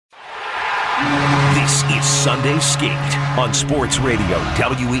This is Sunday Skate on Sports Radio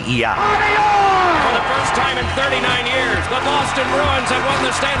WEEI. For the first time in 39 years, the Boston Bruins have won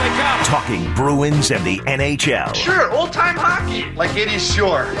the Stanley Cup. Talking Bruins and the NHL. Sure, old-time hockey. Like 80s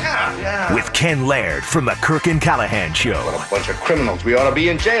shore. Yeah. With Ken Laird from the Kirk and Callahan Show. What a bunch of criminals. We ought to be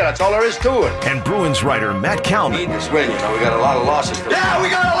in jail. That's all there is to it. And Bruins writer Matt Kalman. We need this win. You know, we got a lot of losses. Yeah, we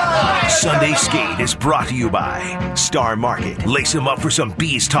got a lot of losses. Sunday Skate is brought to you by Star Market. Lace them up for some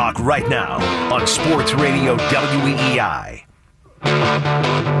Bees talk right now on Sports Radio WEEI.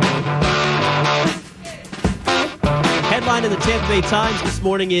 Headline in the Tampa Bay Times this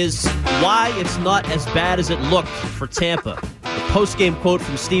morning is why it's not as bad as it looked for Tampa. The post-game quote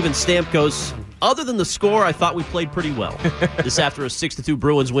from Steven Stamkos, other than the score, I thought we played pretty well. This after a 6-2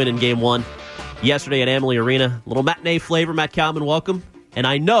 Bruins win in Game 1 yesterday at Amalie Arena. A little matinee flavor. Matt Kalman, welcome. And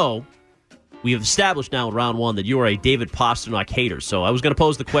I know we have established now in round 1 that you are a David Pastrnak hater. So I was going to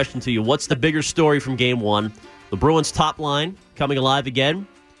pose the question to you, what's the bigger story from Game 1? The Bruins' top line coming alive again,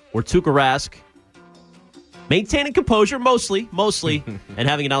 or Tuukka Rask maintaining composure, mostly, and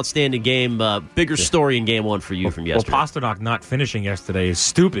having an outstanding game. Bigger story in Game 1 for you from yesterday. Well, Pastrnak not finishing yesterday is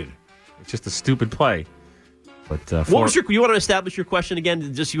stupid. It's just a stupid play. But what was you want to establish your question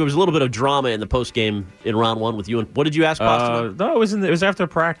again? Just there was a little bit of drama in the post game in round 1 with you. And what did you ask Pastrnak? No, it was after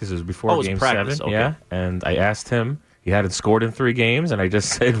practices before Game 7. Okay. Yeah, and I asked him. He hadn't scored in 3 games, and I just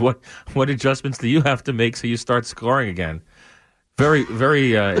said, "What adjustments do you have to make so you start scoring again?" Very,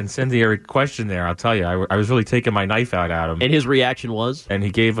 very incendiary question there, I'll tell you. I was really taking my knife out at him. And his reaction was? And he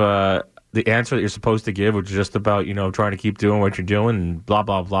gave the answer that you're supposed to give, which is just about, trying to keep doing what you're doing and blah,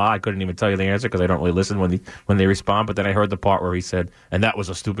 blah, blah. I couldn't even tell you the answer because I don't really listen when they respond. But then I heard the part where he said, and that was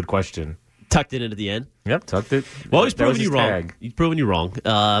a stupid question. Tucked it into the end? Yep, tucked it. Well, he's proven you wrong. Tag. He's proven you wrong.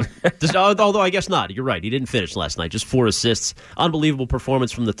 Although I guess not. You're right. He didn't finish last night. Just 4 assists. Unbelievable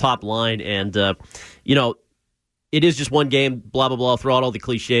performance from the top line. And, it is just one game, blah, blah, blah, throw out all the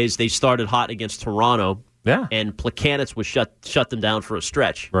cliches. They started hot against Toronto. Yeah. And Plekanec was shut them down for a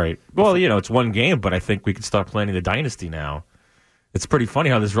stretch. Right. Well, it's one game, but I think we can start planning the dynasty now. It's pretty funny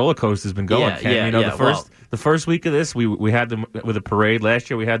how this roller coaster has been going, Ken. The first week of this, we had them with a parade. Last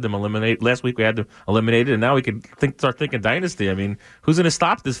year we had them eliminated. Last week we had them eliminated, and now we can start thinking dynasty. I mean, who's going to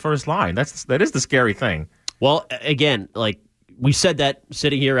stop this first line? That is the scary thing. Well, again, we said that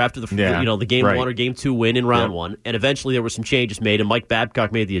sitting here after the Game 1 or Game 2 win in round 1, and eventually there were some changes made, and Mike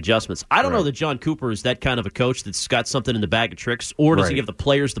Babcock made the adjustments. I don't know that John Cooper is that kind of a coach that's got something in the bag of tricks, or does he have the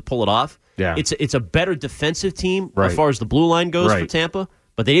players to pull it off? Yeah. It's a better defensive team as far as the blue line goes for Tampa,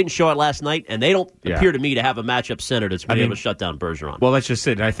 but they didn't show it last night, and they don't appear to me to have a matchup center that's going to be able to shut down Bergeron. Well, that's just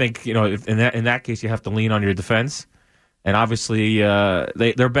it. And I think if in that case you have to lean on your defense. And obviously,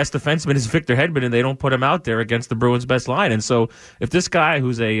 their best defenseman is Victor Hedman, and they don't put him out there against the Bruins' best line. And so, if this guy,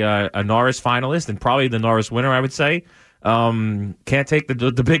 who's a Norris finalist and probably the Norris winner, I would say, can't take the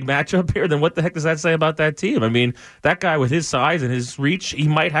big matchup here, then what the heck does that say about that team? I mean, that guy with his size and his reach, he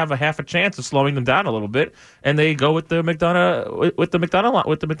might have a half a chance of slowing them down a little bit. And they go with the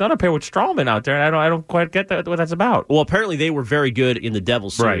McDonough pair with Stralman out there, and I don't quite get what that's about. Well, apparently they were very good in the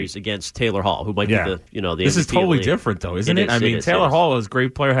Devils series against Taylor Hall, who might be the This is totally different, though, isn't it? I mean, Taylor Hall is a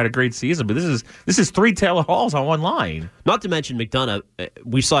great player, had a great season, but this is 3 Taylor Halls on one line. Not to mention McDonough,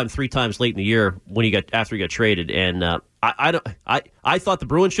 we saw him 3 times late in the year after he got traded, and I thought the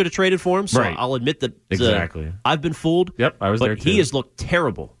Bruins should have traded for him, so I'll admit that exactly. I've been fooled. Yep, I was there too. He has looked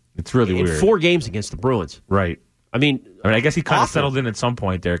terrible. It's really weird. In 4 games against the Bruins. Right. I mean, I guess he kind of settled in at some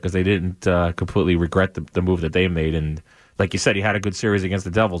point there because they didn't completely regret the move that they made. And like you said, he had a good series against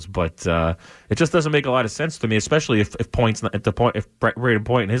the Devils, but it just doesn't make a lot of sense to me, especially if Braden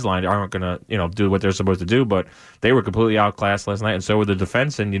Point and his line aren't going to do what they're supposed to do. But they were completely outclassed last night, and so were the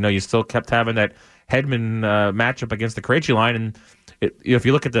defense. And you still kept having that Hedman matchup against the Krejci line, and if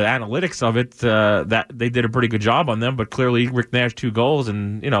you look at the analytics of it, that they did a pretty good job on them. But clearly, Rick Nash 2 goals,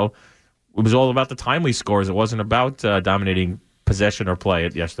 and it was all about the timely scores. It wasn't about dominating possession or play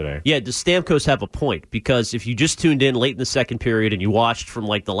yesterday. Yeah, does Stamkos have a point? Because if you just tuned in late in the second period and you watched from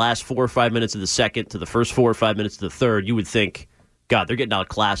the last 4 or 5 minutes of the second to the first 4 or 5 minutes of the third, you would think, God, they're getting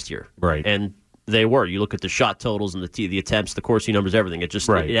outclassed here. Right. And they were. You look at the shot totals and the attempts, the Corsi numbers, everything. It just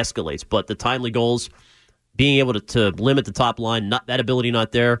it escalates. But the timely goals, being able to limit the top line, that ability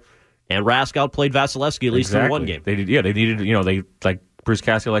not there. And Rask outplayed Vasilevsky at least in one game. They needed, they like Bruce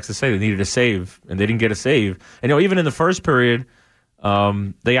Cassidy likes to say, they needed a save, and they didn't get a save. And even in the first period,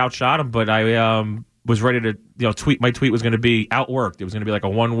 they outshot him. But I was ready to tweet. My tweet was going to be outworked. It was going to be like a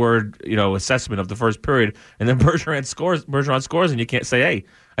one-word assessment of the first period, and then Bergeron scores, and you can't say, hey,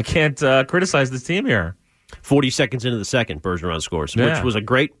 I can't criticize this team here. 40 seconds into the second, Bergeron scores, which was a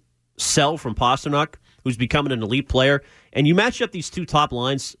great sell from Pasternak, who's becoming an elite player, and you match up these two top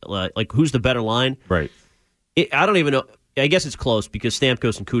lines, like who's the better line? Right. I don't even know. I guess it's close because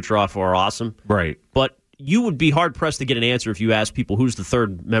Stamkos and Kucherov are awesome. Right. But you would be hard-pressed to get an answer if you asked people who's the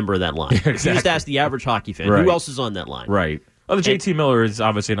third member of that line. Exactly. If you just ask the average hockey fan, Right. who else is on that line? Right. Well, JT Miller is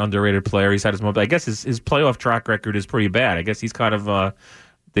obviously an underrated player. He's had his moment. I guess his playoff track record is pretty bad. I guess he's kind of,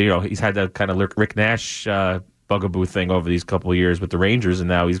 he's had that kind of Rick Nash bugaboo thing over these couple of years with the Rangers, and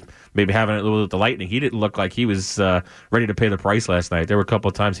now he's maybe having it a little with the Lightning. He didn't look like he was ready to pay the price last night. There were a couple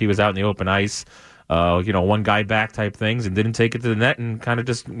of times he was out in the open ice, one guy back type things, and didn't take it to the net, and kind of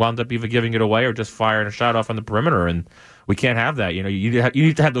just wound up either giving it away or just firing a shot off on the perimeter. And we can't have that. You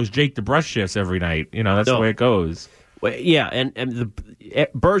need to have those Jake DeBrusk shifts every night. That's the way it goes. Well, yeah, and the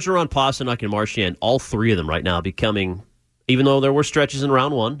Bergeron, Pasternak, and Marchand, all three of them right now becoming, even though there were stretches in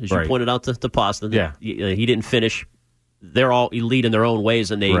round one, as you pointed out to Pasternak, yeah. He didn't finish. They're all elite in their own ways,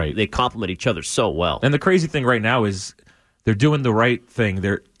 and they complement each other so well. And the crazy thing right now is they're doing the right thing.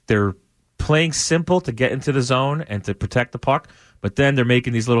 They're playing simple to get into the zone and to protect the puck, but then they're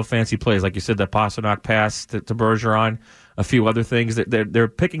making these little fancy plays, like you said, that Pasternak pass to Bergeron, a few other things. They're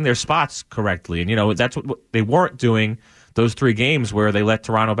picking their spots correctly, and that's what they weren't doing those 3 games where they let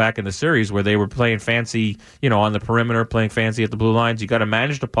Toronto back in the series, where they were playing fancy, on the perimeter, playing fancy at the blue lines. You got to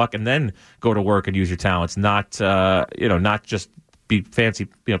manage the puck and then go to work and use your talents, not just be fancy,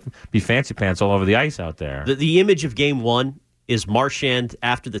 be fancy pants all over the ice out there. The image of Game 1 is Marchand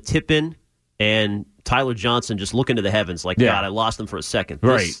after the tip-in and Tyler Johnson just looking to the heavens like, God, I lost him for a second.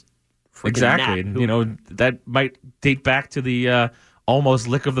 Right. Exactly. And, that might date back to the almost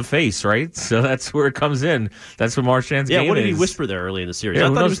lick of the face, right? So that's where it comes in. That's what Marchand's game is. Yeah, what did he whisper there early in the series? Yeah,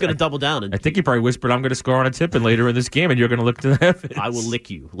 I thought he was going to double down. I think he probably whispered, I'm going to score on a tip-in later in this game, and you're going to look to the heavens. I will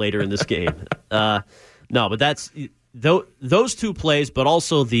lick you later in this game. No, but that's those 2 plays, but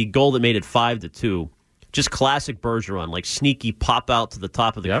also the goal that made it 5-2. Just classic Bergeron, like sneaky pop out to the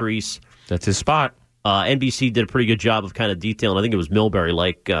top of the crease. That's his spot. NBC did a pretty good job of kind of detailing. I think it was Milbury.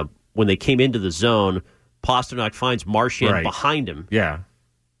 Like when they came into the zone, Pasternak finds Marchand behind him. Yeah.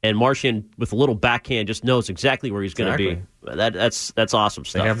 And Marchand, with a little backhand, just knows exactly where he's going to be. That's awesome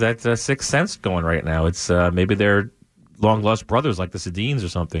stuff. They have that sixth sense going right now. It's maybe they're long-lost brothers like the Sedins or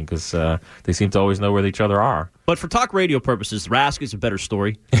something, because they seem to always know where each other are. But for talk radio purposes, Rask is a better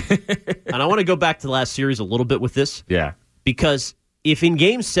story. And I want to go back to the last series a little bit with this. Yeah. Because if in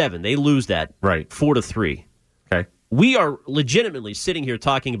Game 7 they lose that 4-3, okay, we are legitimately sitting here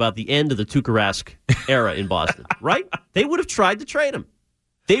talking about the end of the Tuukka Rask era in Boston, right? They would have tried to trade him.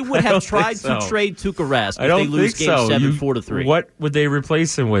 They would have tried to trade Tuukka Rask if they lose Game 7 4-3. What would they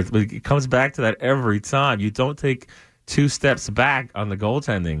replace him with? It comes back to that every time. You don't take 2 steps back on the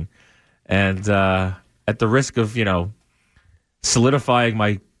goaltending. And at the risk of, solidifying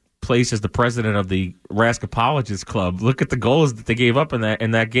my place as the president of the Rask Apologists Club, look at the goals that they gave up in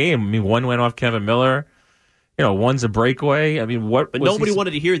that game. I mean, one went off Kevin Miller. One's a breakaway. I mean, what? But nobody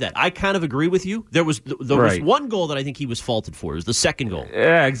wanted to hear that. I kind of agree with you. There was one goal that I think he was faulted for. It was the second goal.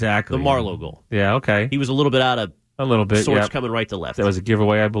 Yeah, exactly. The Marleau goal. Yeah, okay. He was a little bit out of sorts coming right to left. That was a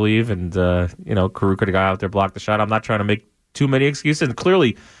giveaway, I believe, and Carew could have got out there, blocked the shot. I'm not trying to make too many excuses. And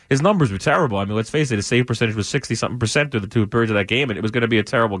clearly, his numbers were terrible. I mean, let's face it, his save percentage was 60-something% through the 2 periods of that game, and it was going to be a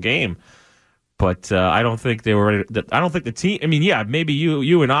terrible game. But I don't think they were ready. I don't think the team. I mean, yeah, maybe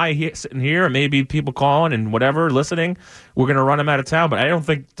you and I sitting here, and maybe people calling and whatever listening, we're going to run him out of town. But I don't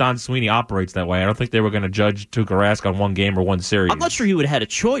think Don Sweeney operates that way. I don't think they were going to judge Tuukka Rask on one game or one series. I'm not sure he would have had a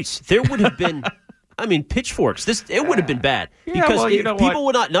choice. There would have been. I mean, pitchforks. It would have been bad because people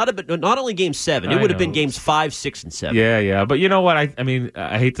would not only Game 7. It would have been Games 5, 6, and 7. Yeah. But you know what?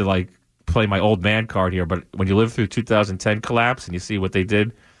 I hate to play my old man card here, but when you live through 2010 collapse and you see what they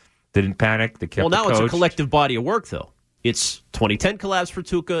did. Didn't panic. They kept the coach. It's a collective body of work, though. It's 2010 collapse for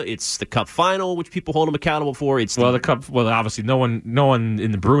Tuukka. It's the Cup final, which people hold him accountable for. The Cup. Well, obviously, no one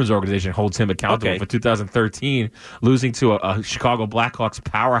in the Bruins organization holds him accountable for 2013 losing to a Chicago Blackhawks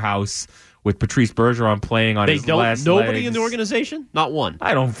powerhouse with Patrice Bergeron playing on his last Nobody legs. in the organization? Not one.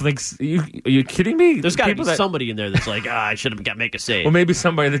 I don't think so. Are you kidding me? There's got to be somebody in there that's like, I should have make a save. Well, maybe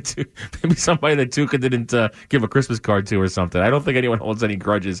somebody that Tuukka didn't give a Christmas card to or something. I don't think anyone holds any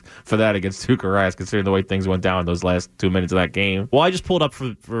grudges for that against Tuukka Rask, considering the way things went down those last 2 minutes of that game. Well, I just pulled up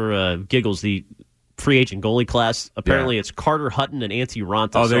for giggles the free agent goalie class. Apparently, it's Carter Hutton and Antti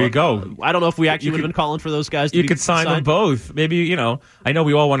Raanta. Oh, there you go. I don't know if we actually would have been calling for those guys. You could sign them both. Maybe, I know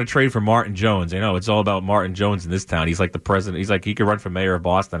we all want to trade for Martin Jones. I know it's all about Martin Jones in this town. He's like the president. He's like, he could run for mayor of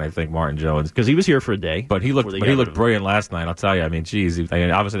Boston, I think, Martin Jones. Because he was here for a day. But he looked brilliant last night, I'll tell you. I mean, geez.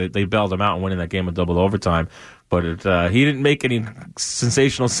 Obviously, they bailed him out and winning that game in double overtime. But he didn't make any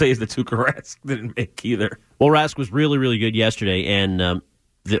sensational saves that Tuukka Rask didn't make either. Well, Rask was really, really good yesterday. And,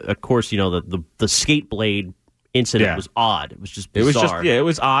 of course, the skate blade incident was odd. It was just bizarre. It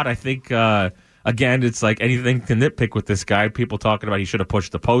was odd. I think, again, it's like anything to nitpick with this guy. People talking about he should have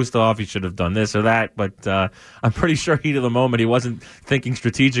pushed the post off, he should have done this or that. But I'm pretty sure heat of the moment, he wasn't thinking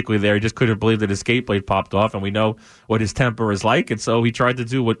strategically there. He just couldn't believe that his skate blade popped off. And we know what his temper is like. And so he tried to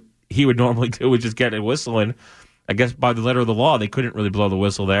do what he would normally do, which is get a whistle. And I guess by the letter of the law, they couldn't really blow the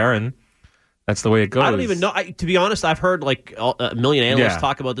whistle there. And that's the way it goes. I don't even know. To be honest, I've heard like a million analysts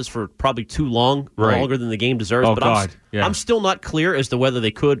talk about this for probably too long, longer than the game deserves. Oh, but God. I'm still not clear as to whether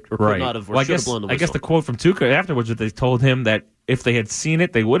they could or could not have or should have blown the whistle. I guess the quote from Tuukka afterwards that they told him that if they had seen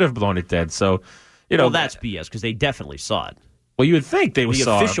it, they would have blown it dead. So, that's BS because they definitely saw it. Well, you would think they saw it.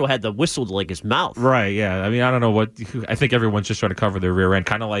 The official had the whistle to like his mouth. Right, yeah. I mean, I don't know I think everyone's just trying to cover their rear end.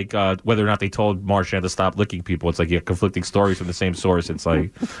 Kind of like whether or not they told Marchand to stop licking people. It's like you have conflicting stories from the same source. It's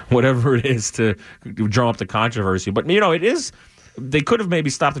like whatever it is to drum up the controversy. But, it is. They could have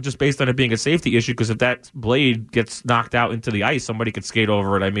maybe stopped it just based on it being a safety issue because if that blade gets knocked out into the ice, somebody could skate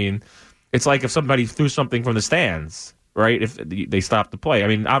over it. I mean, it's like if somebody threw something from the stands, right, if they stopped the play. I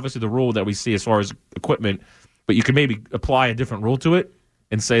mean, obviously the rule that we see as far as equipment, but you can maybe apply a different rule to it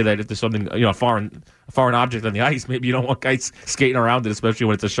and say that if there's something, a foreign object on the ice, maybe you don't want guys skating around it, especially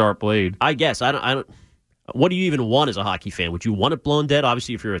when it's a sharp blade. I guess. I don't. What do you even want as a hockey fan? Would you want it blown dead?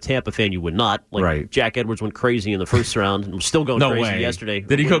 Obviously, if you're a Tampa fan, you would not. Like Jack Edwards went crazy in the first round and was still going crazy yesterday.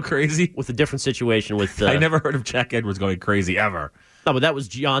 Did he go crazy? With a different situation with... I never heard of Jack Edwards going crazy, ever. No, but that was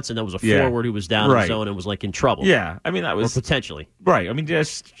Johnson. That was a forward who was down in the zone and was like in trouble. Yeah, I mean, that was... Or potentially. Right, I mean, I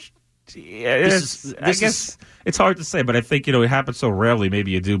guess it's hard to say, but I think, it happens so rarely,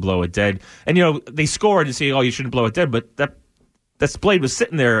 maybe you do blow it dead. And, they scored and say, you shouldn't blow it dead, but that blade was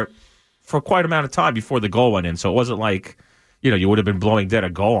sitting there for quite an amount of time before the goal went in, so it wasn't like, you would have been blowing dead a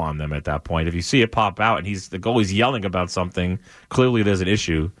goal on them at that point. If you see it pop out and the goalie's yelling about something, clearly there's an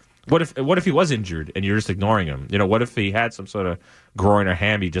issue. What if he was injured and you're just ignoring him? What if he had some sort of groin or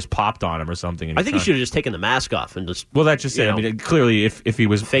hammy just popped on him or something? And I think he should have just taken the mask off and just. Well, that's just it. I mean, clearly, if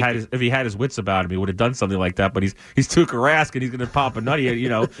he had his wits about him, he would have done something like that. But he's Tuukka Rask and he's going to pop a nutty,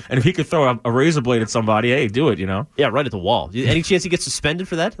 and if he could throw a razor blade at somebody, hey, do it, Yeah, right at the wall. Any chance he gets suspended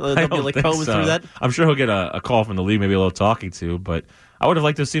for that? I don't think so. Through that. I'm sure he'll get a call from the league, maybe a little talking to. But I would have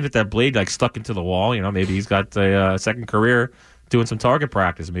liked to have seen that blade like stuck into the wall. Maybe he's got a second career doing some target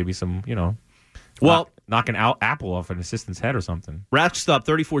practice, maybe some, knocking out Apple off an assistant's head or something. Rask stopped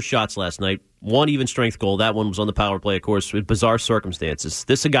 34 shots last night. One even strength goal. That one was on the power play, of course, with bizarre circumstances.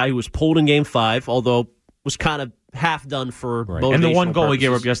 This is a guy who was pulled in Game 5, although was kind of half done for motivational And the one goal purposes. he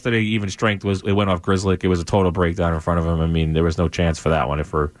gave up yesterday, even strength, it went off Grzelcyk. It was a total breakdown in front of him. I mean, there was no chance for that one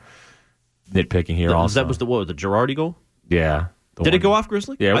if we're nitpicking here also. That was the Girardi goal? Yeah. Did it go off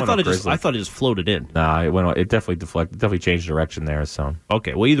Grzelcyk? Yeah, I thought it just floated in. Nah, it went. It definitely deflected. Definitely changed direction there. So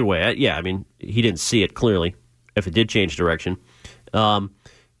okay. Well, either way, I mean, he didn't see it clearly. If it did change direction, I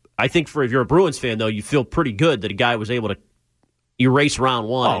think if you're a Bruins fan, though, you feel pretty good that a guy was able to erase round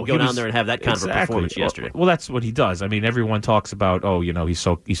one and go down there and have that kind of a performance yesterday. Well, that's what he does. I mean, everyone talks about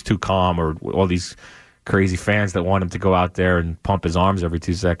he's too calm, or all these crazy fans that want him to go out there and pump his arms every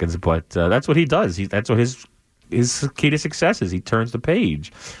 2 seconds. But that's what he does. That's what his key to success is. He turns the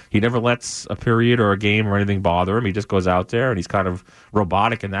page. He never lets a period or a game or anything bother him. He just goes out there and he's kind of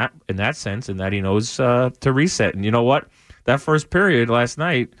robotic in that sense, in that he knows to reset. And you know what? That first period last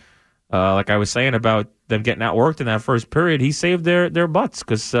night, like I was saying about them getting outworked in that first period, he saved their butts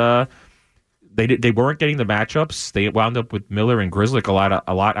because they weren't getting the matchups. They wound up with Miller and Grzelcyk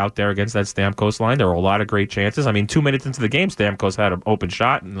a lot out there against that Stamkos line. There were a lot of great chances. I mean, 2 minutes into the game, Stamkos had an open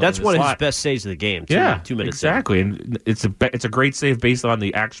shot. That's one of his best saves of the game. 2 minutes exactly. in. And it's a great save based on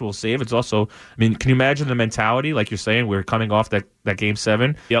the actual save. It's also, I mean, can you imagine the mentality? Like you're saying, we're coming off that Game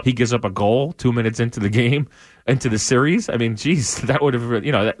 7. Yep. He gives up a goal 2 minutes into the game, into the series. I mean, geez, that would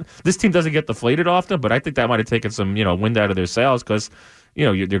have, this team doesn't get deflated often, but I think that might have taken some, wind out of their sails because,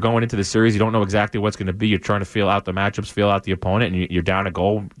 you're going into the series. You don't know exactly what's going to be. You're trying to feel out the matchups, feel out the opponent, and you're down a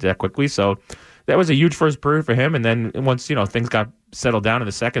goal that quickly. So that was a huge first period for him. And then once, things got settled down in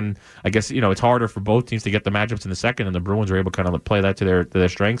the second, I guess, it's harder for both teams to get the matchups in the second, and the Bruins were able to kind of play that to their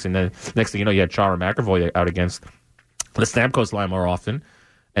strengths. And then next thing you know, you had Chara McAvoy out against the Stamkos line more often.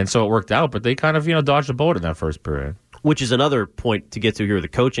 And so it worked out, but they kind of, dodged the bullet in that first period. Which is another point to get to here with the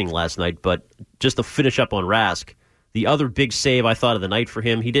coaching last night. But just to finish up on Rask, the other big save I thought of the night for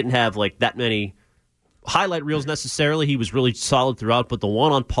him, he didn't have like that many highlight reels necessarily. He was really solid throughout, but the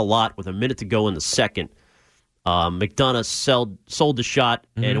one on Palat with a minute to go in the second, McDonough sold the shot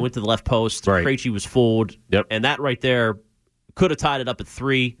and it went to the left post. Right. Krejci was fooled. Yep. And that right there could have tied it up at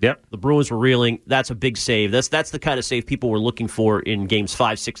 3. Yep. The Bruins were reeling. That's a big save. That's the kind of save people were looking for in games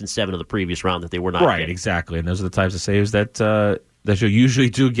 5, 6, and 7 of the previous round that they were not Right, getting. exactly. And those are the types of saves that you usually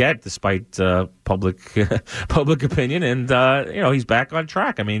do get, despite public opinion. And he's back on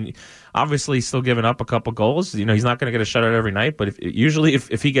track. I mean, obviously, he's still giving up a couple goals. He's not going to get a shutout every night. But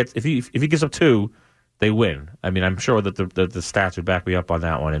if he gives up 2, they win. I mean, I'm sure that the stats would back me up on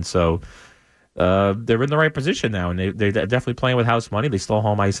that one. And so they're in the right position now, and they're definitely playing with house money. They still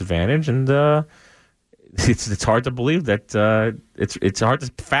home ice advantage, and it's hard to believe that it's hard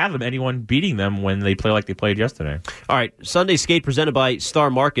to fathom anyone beating them when they play like they played yesterday. All right, Sunday Skate presented by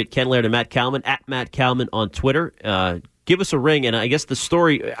Star Market. Ken Laird and Matt Kalman, at Matt Kalman on Twitter. Give us a ring, and I guess the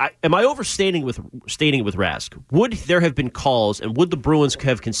story, am I overstating with Rask? Would there have been calls, and would the Bruins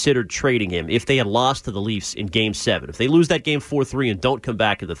have considered trading him if they had lost to the Leafs in Game 7? If they lose that game 4-3 and don't come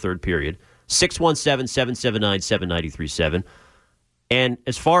back in the third period, 617-779-7937. And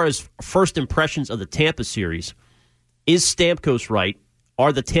as far as first impressions of the Tampa series, is Stamkos right?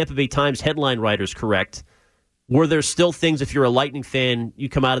 Are the Tampa Bay Times headline writers correct? Were there still things, if you're a Lightning fan, you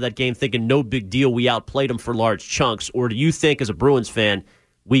come out of that game thinking, no big deal, we outplayed them for large chunks? Or do you think, as a Bruins fan,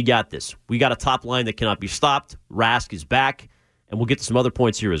 we got this? We got a top line that cannot be stopped. Rask is back. And we'll get to some other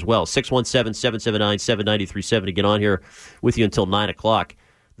points here as well. 617-779-7937 to get on here with you until 9 o'clock.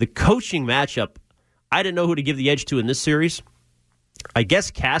 The coaching matchup, I didn't know who to give the edge to in this series. I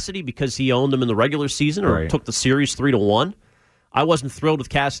guess Cassidy, because he owned them in the regular season or took the series 3-1. I wasn't thrilled with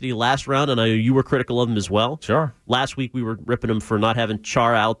Cassidy last round, and I know you were critical of him as well. Sure. Last week we were ripping him for not having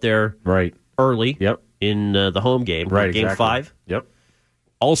Chara out there early in the home game, Game 5. Yep.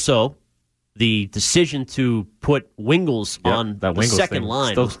 Also, the decision to put Wingles on that the Wingles second thing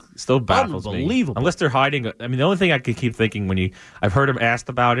line still baffles me. Unbelievable. Unless they're hiding. I mean, the only thing I could keep thinking I've heard him asked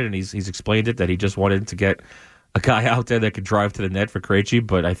about it, and he's explained it, that he just wanted to get a guy out there that could drive to the net for Krejci,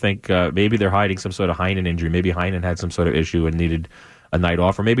 but I think maybe they're hiding some sort of Heinen injury. Maybe Heinen had some sort of issue and needed a night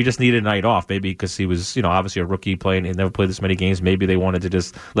off, or maybe just needed a night off. Maybe because he was, obviously a rookie playing, he never played this many games. Maybe they wanted to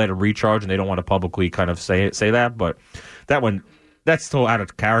just let him recharge, and they don't want to publicly kind of say that. But that's still out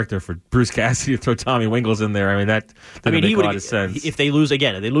of character for Bruce Cassidy to throw Tommy Wingles in there. I mean, that didn't make a lot of sense. If they lose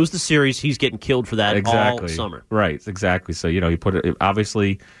the series, he's getting killed for that all summer. Right, exactly. So, he put it,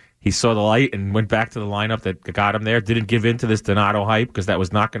 obviously, he saw the light and went back to the lineup that got him there. Didn't give in to this Donato hype, because that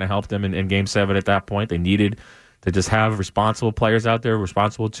was not going to help them in Game 7 at that point. They needed to just have responsible players out there,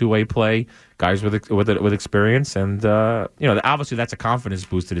 responsible two-way play, guys with experience. And, obviously that's a confidence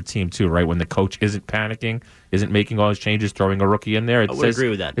boost to the team too, right? When the coach isn't panicking, isn't making all his changes, throwing a rookie in there. I would agree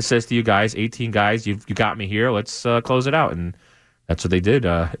with that. It says to you guys, 18 guys, you got me here. Let's close it out. And that's what they did.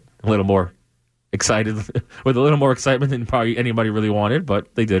 A little more excited, with a little more excitement than probably anybody really wanted,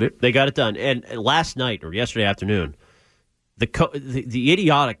 but they did it. They got it done. And last night, or yesterday afternoon, the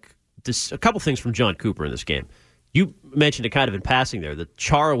idiotic, a couple things from John Cooper in this game. You mentioned it kind of in passing there, that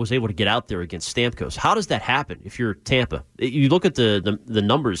Chara was able to get out there against Stamkos. How does that happen if you're Tampa? You look at the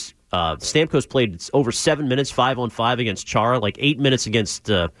numbers. Stamkos played over 7 minutes, 5-on-5 against Chara, like 8 minutes against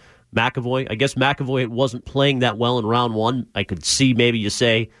McAvoy. I guess McAvoy wasn't playing that well in round one. I could see maybe you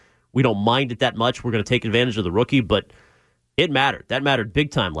say, we don't mind it that much. We're going to take advantage of the rookie, but it mattered. That mattered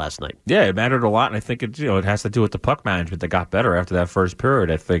big time last night. Yeah, it mattered a lot, and I think it has to do with the puck management that got better after that first period.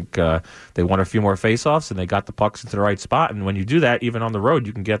 I think they won a few more faceoffs, and they got the pucks into the right spot. And when you do that, even on the road,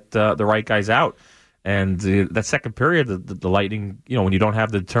 you can get the right guys out. And that second period, the Lightning, when you don't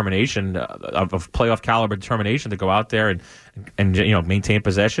have the determination of playoff caliber determination to go out there and maintain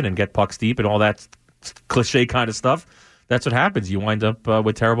possession and get pucks deep and all that cliche kind of stuff, that's what happens. You wind up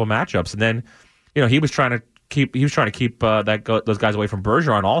with terrible matchups. And then, he was trying to keep those guys away from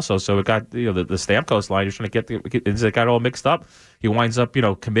Bergeron also. So it got the Stamkos line. You're trying to it got all mixed up. He winds up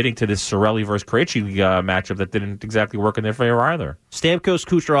committing to this Cirelli versus Krejci matchup that didn't exactly work in their favor either. Stamkos,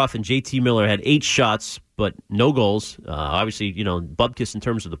 Kucherov, and JT Miller had 8 shots, but no goals. Obviously, Bubkus in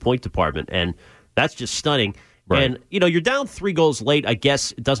terms of the point department, and that's just stunning. Right. And, you're down 3 goals late. I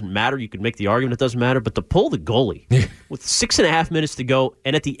guess it doesn't matter. You could make the argument it doesn't matter. But to pull the goalie with 6.5 minutes to go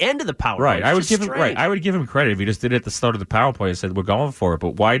and at the end of the power play, I would give him credit if he just did it at the start of the power play and said, we're going for it.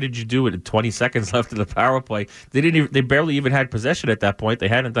 But why did you do it at 20 seconds left of the power play? They barely even had possession at that point. They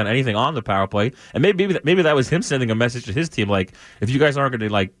hadn't done anything on the power play. And maybe that was him sending a message to his team, like, if you guys aren't going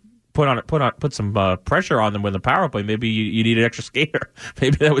to, like, put some pressure on them with the power play. Maybe you need an extra skater.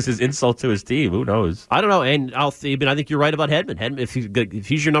 Maybe that was his insult to his team. Who knows? I don't know. And I think you're right about Hedman. Hedman, if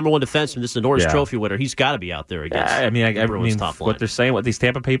he's your number one defenseman, this is a Norris Trophy winner, he's got to be out there against. I mean, top line. What they're saying, what these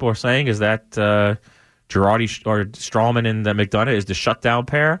Tampa people are saying, is that Girardi or Strawman and McDonough is the shutdown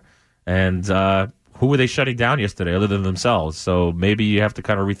pair. And who were they shutting down yesterday, other than themselves? So maybe you have to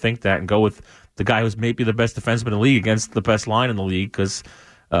kind of rethink that and go with the guy who's maybe the best defenseman in the league against the best line in the league, because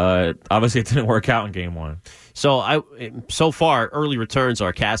obviously it didn't work out in Game 1. So far, early returns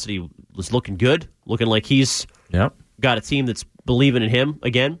are Cassidy was looking good, looking like he's got a team that's believing in him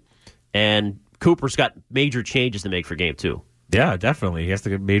again, and Cooper's got major changes to make for Game 2. Yeah, definitely. He has to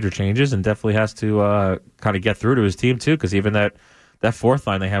get major changes and definitely has to kind of get through to his team, too, because even that fourth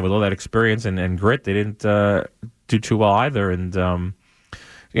line they have with all that experience and grit, they didn't do too well either, and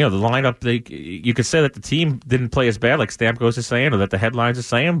the lineup, you could say that the team didn't play as bad, like Stamkos is saying, or that the headlines are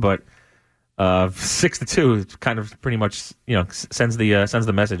saying, but 6-2 kind of pretty much sends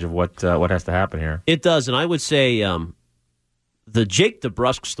the message of what has to happen here. It does, and I would say the Jake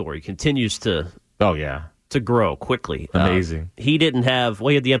DeBrusk story continues to grow quickly. Amazing. He didn't have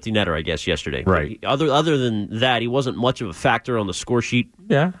he had the empty netter, I guess, yesterday. Right. Other than that, he wasn't much of a factor on the score sheet.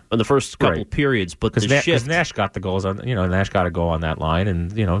 Yeah. In the first couple of periods, but because Nash got the goals on. Nash got a goal on that line,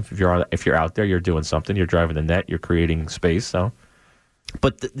 and if you're out there, you're doing something. You're driving the net. You're creating space. So,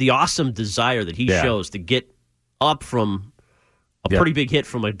 but the awesome desire that he shows to get up from a pretty big hit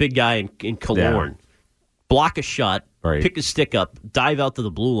from a big guy in Killorn, block a shot, pick his stick up, dive out to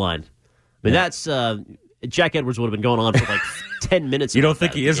the blue line. I mean, that's. Jack Edwards would have been going on for like 10 minutes. You don't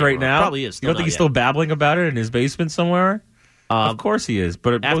think he is right now? Probably is. You don't think he's still babbling about it in his basement somewhere? Of course he is.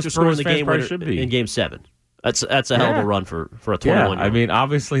 But after scoring the game winner should be. in Game 7, that's a hell of a run for a 21-year-old. I mean,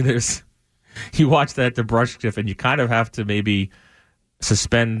 obviously, you watch that DeBrusk GIF, and you kind of have to maybe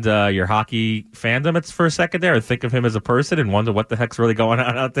suspend your hockey fandom for a second there and think of him as a person and wonder what the heck's really going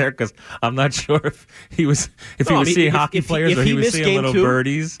on out there, because I'm not sure if he was seeing hockey players or he was seeing little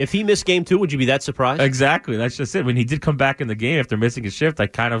birdies. If he missed Game 2, would you be that surprised? Exactly. That's just it. When he did come back in the game after missing his shift, I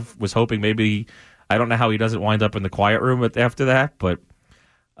kind of was hoping maybe, I don't know how he doesn't wind up in the quiet room after that, but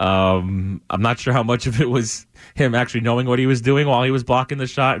I'm not sure how much of it was him actually knowing what he was doing while he was blocking the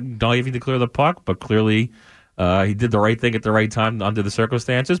shot and diving to clear the puck, but clearly he did the right thing at the right time under the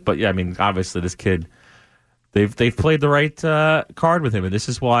circumstances. But yeah, I mean, obviously this kid, they've played the right card with him, and this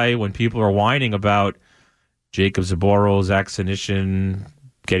is why when people are whining about Jacob Zaboral, Zach Senyshyn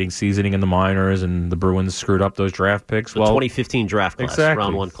getting seasoning in the minors, and the Bruins screwed up those draft picks. The 2015 draft class,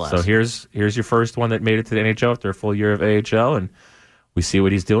 round 1 class. So here's your first one that made it to the NHL after a full year of AHL, and we see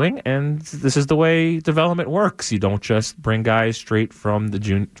what he's doing, and this is the way development works. You don't just bring guys straight from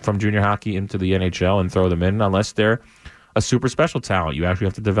junior hockey into the NHL and throw them in unless they're a super special talent. You actually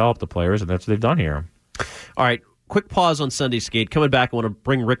have to develop the players, and that's what they've done here. All right, quick pause on Sunday Skate. Coming back, I want to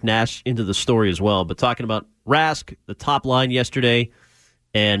bring Rick Nash into the story as well, but talking about Rask, the top line yesterday,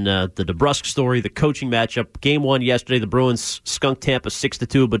 and the DeBrusk story, the coaching matchup. Game 1 yesterday, the Bruins skunked Tampa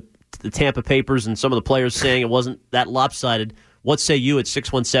 6-2, but the Tampa papers and some of the players saying it wasn't that lopsided. What say you at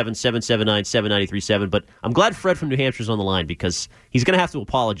 617-779-7937? But I'm glad Fred from New Hampshire is on the line, because he's going to have to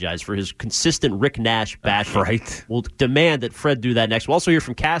apologize for his consistent Rick Nash bashing. Right. We'll demand that Fred do that next. We'll also hear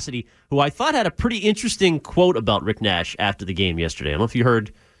from Cassidy, who I thought had a pretty interesting quote about Rick Nash after the game yesterday. I don't know if you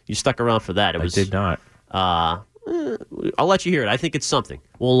heard. You stuck around for that. I did not. I'll let you hear it. I think it's something.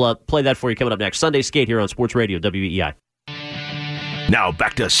 We'll play that for you coming up next. Sunday Skate here on Sports Radio WEEI. Now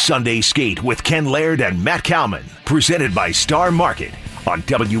back to Sunday Skate with Ken Laird and Matt Kalman, presented by Star Market on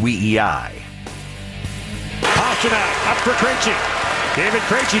WEEI. Pasternak up for Krejci. David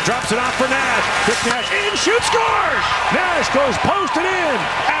Krejci drops it off for Nash. Rick Nash in, shoots, scores! Nash goes posted in,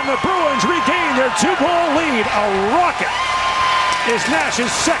 and the Bruins regain their 2-goal lead. A rocket is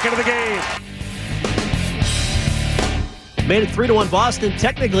Nash's second of the game. Made it 3-1 Boston.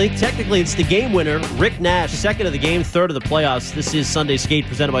 Technically, it's the game winner. Rick Nash, second of the game, third of the playoffs. This is Sunday Skate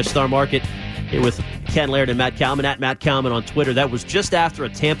presented by Star Market. Here with Ken Laird and Matt Kalman, at Matt Kalman on Twitter. That was just after a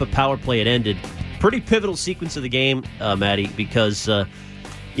Tampa power play had ended. Pretty pivotal sequence of the game, Matty, because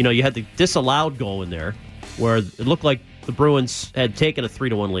you had the disallowed goal in there where it looked like the Bruins had taken a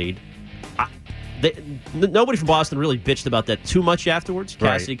 3-1 lead. Nobody from Boston really bitched about that too much afterwards.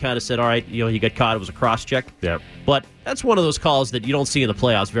 Cassidy kind of said, all right, you got caught. It was a cross-check. Yep. But that's one of those calls that you don't see in the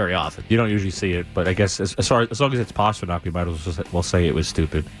playoffs very often. You don't usually see it, but I guess as long as it's Pasternak, we might as well say it was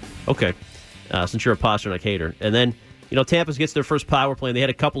stupid. Okay. Since you're a Pasternak hater. And then, Tampa gets their first power play, and they had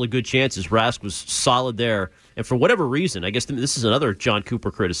a couple of good chances. Rask was solid there. And for whatever reason, I guess this is another John Cooper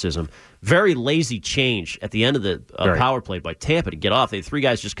criticism, very lazy change at the end of the power play by Tampa to get off. They had 3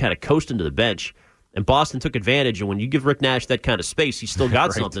 guys just kind of coasting to the bench. And Boston took advantage, and when you give Rick Nash that kind of space, he still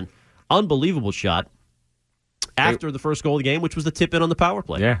got something. Unbelievable shot after the first goal of the game, which was the tip in on the power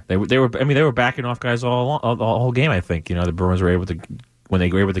play. Yeah, they were backing off guys all the whole game. I think the Bruins were able to, when they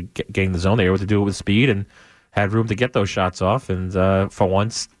were able to gain the zone, they were able to do it with speed and had room to get those shots off. And for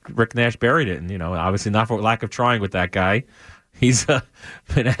once, Rick Nash buried it. And obviously not for lack of trying with that guy. He's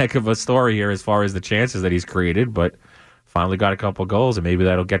been a heck of a story here as far as the chances that he's created, but. Finally got a couple of goals, and maybe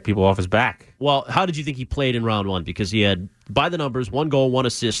that'll get people off his back. Well, how did you think he played in round one? Because he had, by the numbers, 1 goal, 1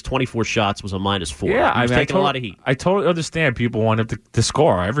 assist, 24 shots, was a -4. Yeah, he was taking a lot of heat. I totally understand people want him to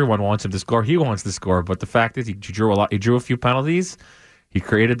score. Everyone wants him to score. He wants to score. But the fact is, he drew a lot. He drew a few penalties. He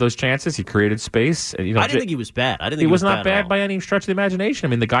created those chances. He created space. And, I didn't think he was bad. I didn't think he was not bad by any stretch of the imagination. I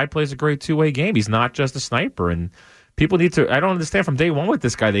mean, the guy plays a great two-way game. He's not just a sniper. And people need to. I don't understand from day one with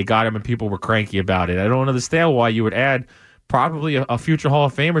this guy. They got him, and people were cranky about it. I don't understand why you would add probably a future Hall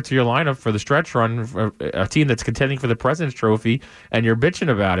of Famer to your lineup for the stretch run, for a team that's contending for the President's Trophy, and you're bitching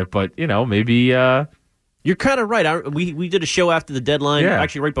about it. But, maybe... You're kind of right. We did a show after the deadline,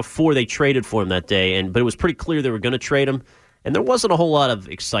 actually right before they traded for him that day, but it was pretty clear they were going to trade him, and there wasn't a whole lot of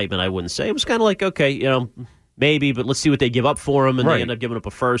excitement, I wouldn't say. It was kind of like, okay, maybe, but let's see what they give up for him, and they end up giving up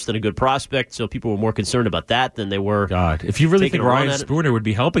a first and a good prospect, so people were more concerned about that than they were. God, if you really think Ryan Spooner would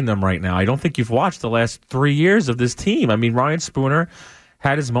be helping them right now, I don't think you've watched the last 3 years of this team. I mean, Ryan Spooner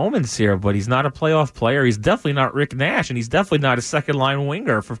had his moments here, but he's not a playoff player. He's definitely not Rick Nash, and he's definitely not a second-line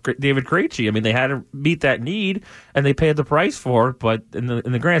winger for David Krejci. I mean, they had to meet that need, and they paid the price for it, but in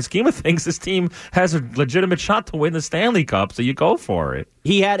the grand scheme of things, this team has a legitimate shot to win the Stanley Cup, so you go for it.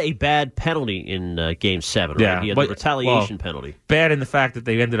 He had a bad penalty in Game 7, right? Yeah, he had the retaliation penalty. Bad in the fact that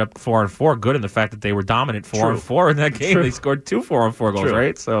they ended up 4-4. Good in the fact that they were dominant 4-4 in that game. True. They scored 2 4-on-4 goals,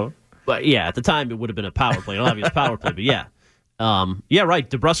 right? So, but yeah, at the time it would have been a power play, an obvious power play. But yeah, right.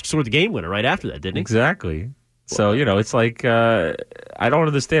 DeBrusk scored the game winner right after that, didn't he? Exactly. So, it's like, I don't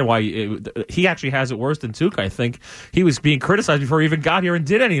understand why he actually has it worse than Tuukka. I think he was being criticized before he even got here and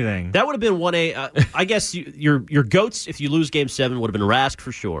did anything. That would have been 1A. I guess your GOATs, if you lose Game 7, would have been Rask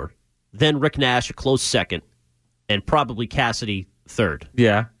for sure. Then Rick Nash, a close second, and probably Cassidy third.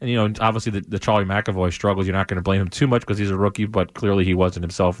 Yeah, and obviously the Charlie McAvoy struggles. You're not going to blame him too much because he's a rookie, but clearly he wasn't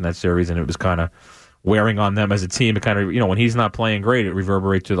himself in that series, and it was kind of wearing on them as a team. It kind of, when he's not playing great, it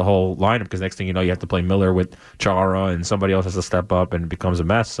reverberates to the whole lineup because next thing you know, you have to play Miller with Chara and somebody else has to step up and it becomes a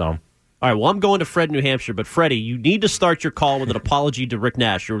mess. So, all right, well, I'm going to Fred, New Hampshire, but Freddie, you need to start your call with an apology to Rick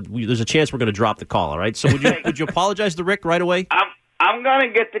Nash, or there's a chance we're going to drop the call, all right? So would you apologize to Rick right away? I'm going to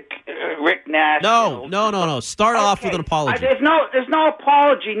get the Rick Nash. No. Start off with an apology. There's no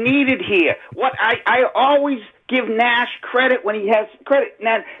apology needed here. What I always give Nash credit when he has credit.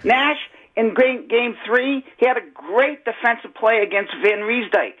 Nash, in Game 3, he had a great defensive play against Van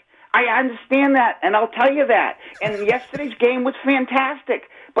Riemsdyk. I understand that, and I'll tell you that. And yesterday's game was fantastic.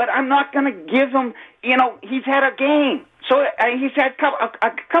 But I'm not going to give him, he's had a game. So he's had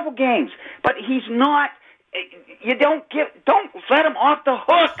a couple games. But he's not, don't let him off the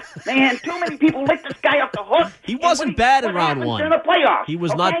hook, man. Too many people let this guy off the hook. He wasn't bad in round one. In the playoffs, he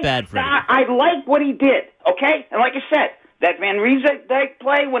was not bad, Freddie. I like what he did, okay? And like I said, that Van Riemsdyk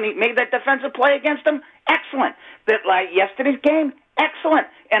play, when he made that defensive play against him, excellent. That yesterday's game, excellent.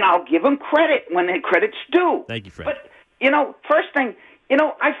 And I'll give him credit when credit's due. Thank you, Fred. But, first thing,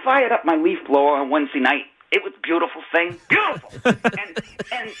 I fired up my leaf blower on Wednesday night. It was a beautiful thing. Beautiful.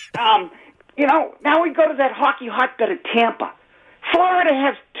 and now we go to that hockey hotbed of Tampa. Florida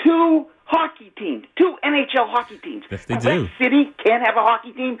has 2 hockey teams, 2 NHL hockey teams. Yes, they do. City can't have a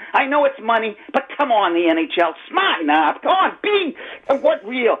hockey team. I know it's money, but come on, the NHL, smarten up. Come on, be what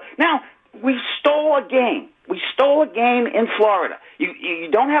real. Now, we stole a game. We stole a game in Florida. You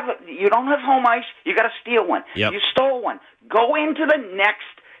don't have home ice. You got to steal one. Yep. You stole one. Go into the next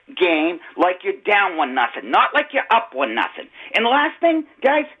game like you're down 1-0, not like you're up 1-0. And the last thing,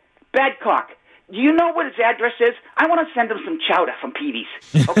 guys, Badcock. Do you know what his address is? I want to send him some chowder from Petey's.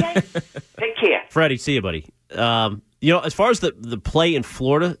 Okay? Take care. Freddie, see you, buddy. As far as the play in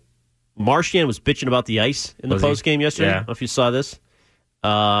Florida, Marchand was bitching about the ice in the postgame yesterday. Yeah. I don't know if you saw this.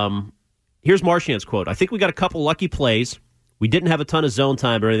 Here's Marchand's quote. I think we got a couple lucky plays. We didn't have a ton of zone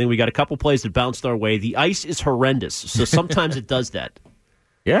time or anything. We got a couple plays that bounced our way. The ice is horrendous, so sometimes it does that.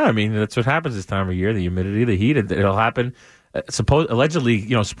 Yeah, I mean, that's what happens this time of year, the humidity, the heat. It'll happen.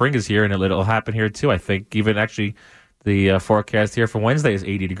 Allegedly, spring is here, and it'll happen here, too. I think even actually the forecast here for Wednesday is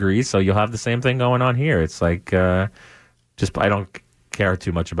 80 degrees, so you'll have the same thing going on here. It's like I don't care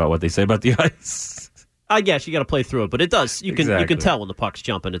too much about what they say about the ice. I guess you got to play through it, but it does. You can tell when the puck's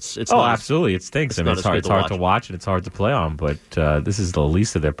jumping. It's absolutely, it stinks. It's hard to watch and it's hard to play on. But this is the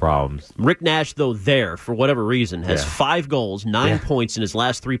least of their problems. Rick Nash, though, for whatever reason, has 5 goals, 9 points in his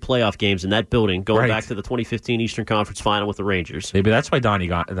last 3 playoff games in that building, going back to the 2015 Eastern Conference Final with the Rangers. Maybe that's why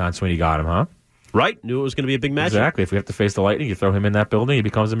Don Sweeney got him, huh? Right, knew it was going to be a big match. Exactly. If we have to face the Lightning, you throw him in that building, he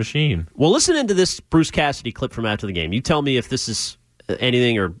becomes a machine. Well, listen into this Bruce Cassidy clip from after the game. You tell me if this is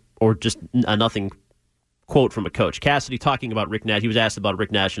anything or just a nothing quote from a coach. Cassidy talking about Rick Nash. He was asked about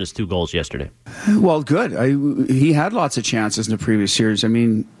Rick Nash and his 2 goals yesterday. Well, good. He had lots of chances in the previous series. I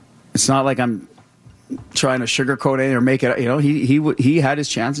mean, it's not like I'm trying to sugarcoat it or make it. He had his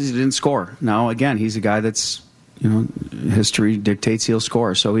chances. He didn't score. Now, again, he's a guy that's, history dictates he'll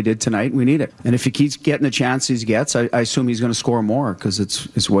score. So he did tonight. We need it. And if he keeps getting the chances he gets, I assume he's going to score more because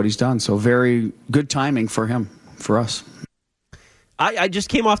it's what he's done. So very good timing for him, for us. I just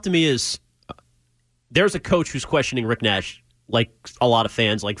came off to me as there's a coach who's questioning Rick Nash like a lot of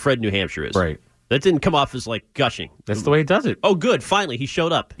fans, like Fred New Hampshire is. Right. That didn't come off as like gushing. That's the way he does it. Oh, good. Finally, he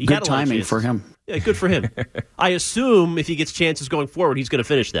showed up. He good had a lot of timing for him. Yeah, good for him. I assume if he gets chances going forward, he's going to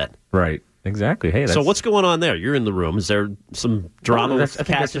finish that. Right. Exactly. Hey, so what's going on there? You're in the room. Is there some drama with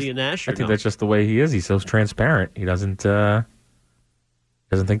Cassidy and Nash? I think that's just the way he is. He's so transparent. He doesn't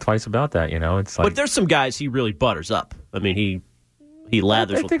think twice about that. It's like. But there's some guys he really butters up. I mean, he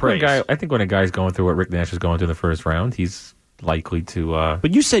lathers with praise. I think when a guy's going through what Rick Nash is going through in the first round, he's likely to.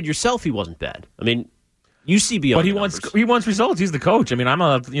 But you said yourself he wasn't bad. I mean, you see beyond. But he wants results. He's the coach. I mean,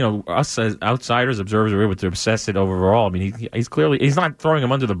 us as outsiders, observers are able to obsess it overall. I mean, he's not throwing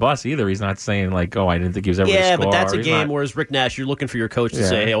him under the bus either. He's not saying like, oh, I didn't think he was ever going to score. Yeah, but that's a game. Whereas Rick Nash, you're looking for your coach to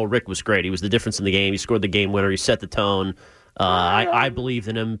say, hey, Rick was great. He was the difference in the game. He scored the game winner. He set the tone. I believed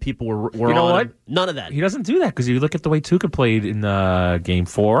in him. People were you know on what? him. None of that. He doesn't do that because you look at the way Tuukka played in Game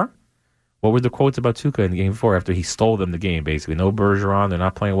 4. What were the quotes about Tuukka in Game 4 after he stole them the game, basically? No Bergeron. They're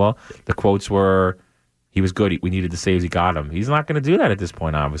not playing well. The quotes were, he was good. We needed the saves. He got them. He's not going to do that at this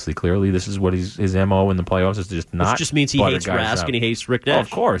point, obviously. Clearly, this is what his MO in the playoffs is to just not. This just means he hates Rask and he hates Rick Nash. Oh,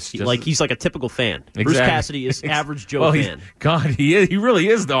 of course. He's like a typical fan. Exactly. Bruce Cassidy is average Joe fan. God, he is. He really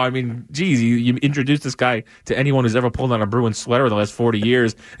is, though. I mean, geez, you introduce this guy to anyone who's ever pulled on a Bruins sweater in the last 40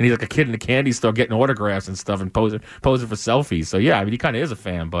 years, and he's like a kid in a candy store getting autographs and stuff and posing for selfies. So, yeah, I mean, he kind of is a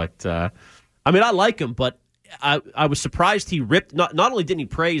fan, but. I mean, I like him, but I was surprised he ripped. Not only didn't he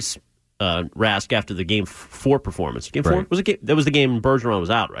praise Rask after the Game 4 performance. Game 4 that was the game Bergeron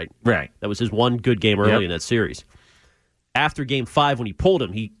was out, right? Right. That was his one good game early in that series. After Game 5, when he pulled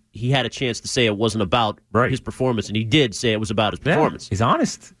him, he had a chance to say it wasn't about his performance, and he did say it was about his performance. He's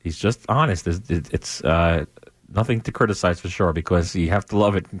honest. He's just honest. It's nothing to criticize for sure because you have to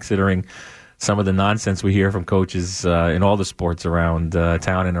love it considering some of the nonsense we hear from coaches in all the sports around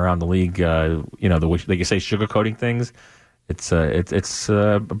town and around the league. Like you say, sugarcoating things. It's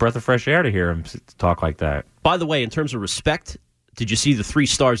a breath of fresh air to hear him talk like that. By the way, in terms of respect, did you see the 3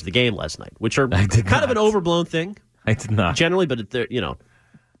 stars of the game last night? Which are kind of an overblown thing. I did not. Generally, but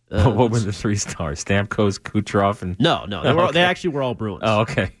what were the 3 stars? Stamkos, Kucherov, and no, they actually were all Bruins. Oh,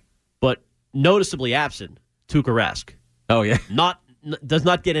 okay. But noticeably absent, Tuukka Rask. Oh, yeah. Does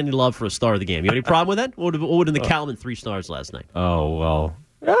not get any love for a star of the game. You have any problem with that? What would in the Kalman 3 stars last night? Oh, well,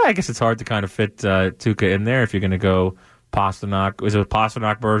 I guess it's hard to kind of fit Tuukka in there if you're going to go Pasternak. Was it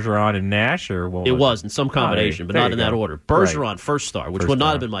Pasternak, Bergeron, and Nash? Or what it was in some combination, but not in that order. Bergeron, first star, which would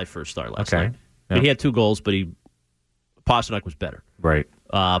not have been my first star last night. I mean, he had 2 goals, but Pasternak was better. Right.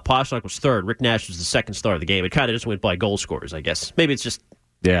 Pasternak was third. Rick Nash was the second star of the game. It kind of just went by goal scorers, I guess. Maybe it's just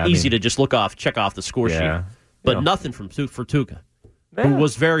easy to just check off the score sheet. But nothing for Tuukka, who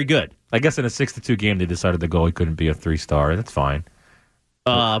was very good. I guess in a 6-2 game, they decided the goalie couldn't be a 3-star. That's fine.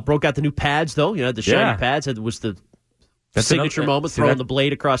 Broke out the new pads, though. The shiny pads. It was the signature moment, throwing the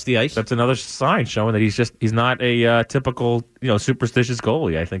blade across the ice. That's another sign showing that he's not a typical superstitious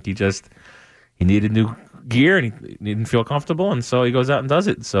goalie. I think he needed new gear and he didn't feel comfortable, and so he goes out and does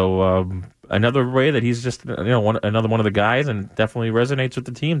it. So another way that he's just another one of the guys, and definitely resonates with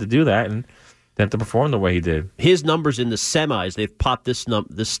the team to do that and then to perform the way he did. His numbers in the semis, they've popped this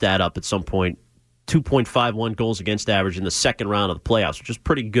stat up at some point. 2.51 goals against average in the second round of the playoffs, which is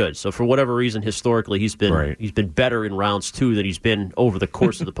pretty good. So for whatever reason, historically, he's been better in rounds 2 than he's been over the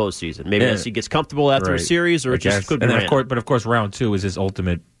course of the postseason. Maybe as he gets comfortable after a series, or it just could be random. But of course, round 2 is his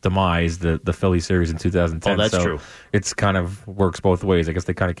ultimate demise, the Philly series in 2010. Oh, that's true. It's kind of works both ways. I guess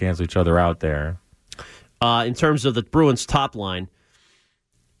they kind of cancel each other out there. In terms of the Bruins' top line,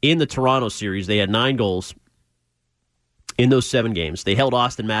 in the Toronto series, they had 9 goals. In those 7 games, they held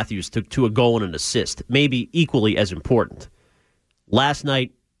Austin Matthews to a goal and an assist, maybe equally as important. Last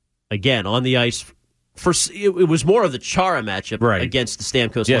night, again, on the ice, it was more of the Chara matchup against the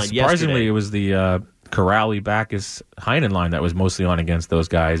Stamkos line yesterday. Surprisingly, it was the Corrali, Backus, Heinen line that was mostly on against those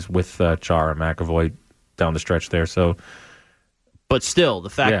guys with Chara, McAvoy down the stretch there. So, but still, the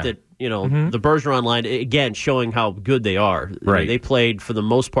fact that the Bergeron line, again, showing how good they are. Right. They played, for the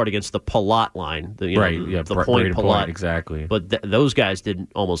most part, against the Palat line. The point Palat. Exactly. But those guys did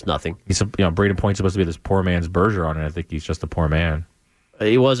almost nothing. Braden Point's supposed to be this poor man's Bergeron, and I think he's just a poor man.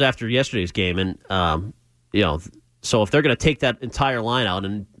 He was after yesterday's game. And, so if they're going to take that entire line out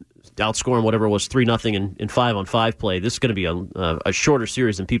and outscore them, whatever it was, 3-0 in 5-on-5 play, this is going to be a shorter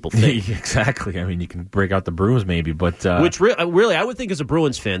series than people think. Exactly. I mean, you can break out the Bruins maybe, but... Which really, I would think as a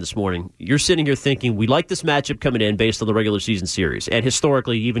Bruins fan this morning, you're sitting here thinking, we like this matchup coming in based on the regular season series, and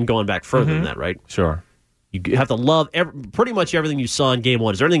historically, even going back further than that, right? Sure. You have to love pretty much everything you saw in Game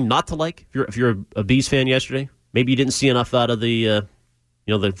 1. Is there anything not to like if you're a Bees fan yesterday? Maybe you didn't see enough out of the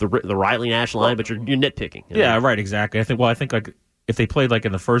Riley Nash line, but you're nitpicking. Yeah, right, exactly. I think like if they played like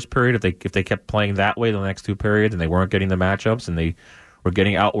in the first period, if they kept playing that way the next 2 periods, and they weren't getting the matchups, and they were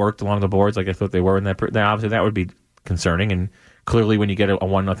getting outworked along the boards like I thought they were in that period, then obviously that would be concerning. And clearly, when you get a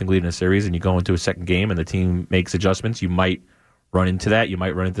 1-0 lead in a series and you go into a second game and the team makes adjustments, you might run into that. You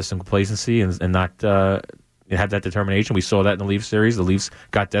might run into some complacency and not have that determination. We saw that in the Leafs series. The Leafs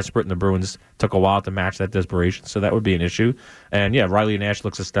got desperate, and the Bruins took a while to match that desperation. So that would be an issue. And yeah, Riley Nash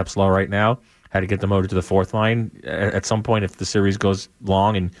looks a step slow right now. Had to get them over to the 4th line. At some point, if the series goes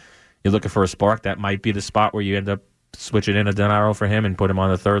long and you're looking for a spark, that might be the spot where you end up switching in a Denaro for him and put him on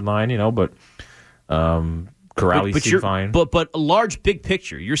the 3rd line, But Corrales seemed fine. But a large, big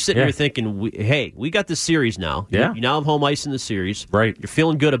picture. You're sitting here thinking, we got this series now. Yeah. You now have home ice in the series. Right. You're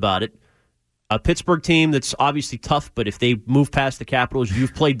feeling good about it. A Pittsburgh team that's obviously tough, but if they move past the Capitals,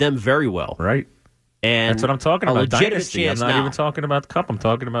 you've played them very well. Right. And that's what I'm talking about. Dynasty. I'm not even talking about the Cup. I'm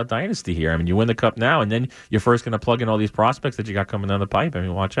talking about dynasty here. I mean, you win the Cup now, and then you're first going to plug in all these prospects that you got coming down the pipe. I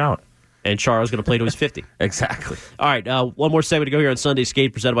mean, watch out. And Chara's going to play to his 50. Exactly. All right, one more segment to go here on Sunday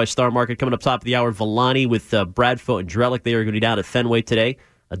Skate, presented by Star Market. Coming up top of the hour, Villani with Bradfoot and Drellick. They are going to be down at Fenway today.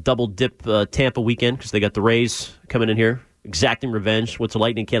 A double-dip Tampa weekend because they got the Rays coming in here, exacting revenge, what the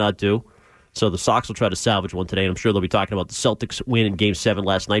Lightning cannot do. So the Sox will try to salvage one today, and I'm sure they'll be talking about the Celtics win in Game 7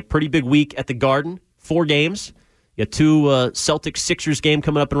 last night. Pretty big week at the Garden. 4 games. You got 2 Celtics-Sixers game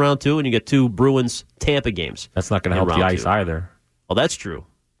coming up in round 2, and you got 2 Bruins-Tampa games. That's not going to help the ice either. Well, that's true.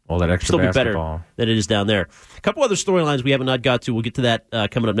 All that extra basketball. Still be better than it is down there. A couple other storylines we haven't not got to. We'll get to that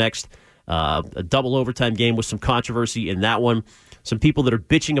coming up next. A double overtime game with some controversy in that one. Some people that are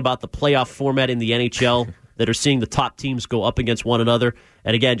bitching about the playoff format in the NHL that are seeing the top teams go up against one another.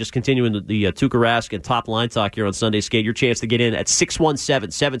 And again, just continuing the Tuukka Rask and top line talk here on Sunday Skate. Your chance to get in at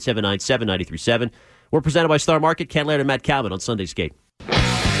 617-779-7937. We're presented by Star Market. Ken Laird and Matt Calvin on Sunday Skate.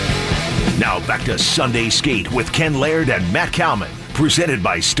 Now back to Sunday Skate with Ken Laird and Matt Kalman, presented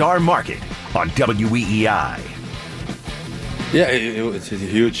by Star Market on WEEI. Yeah, it's a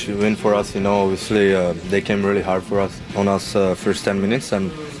huge win for us. Obviously they came really hard for us on us first 10 minutes,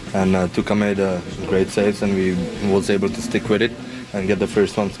 and Tuukka made great saves, and we was able to stick with it and get the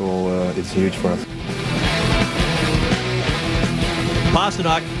first one. So it's huge for us.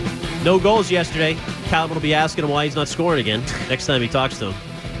 Pastrnak, no goals yesterday. Calvin will be asking him why he's not scoring again next time he talks to him.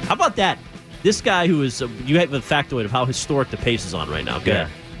 How about that? This guy who is, you have a factoid of how historic the pace is on right now. Good. Yeah.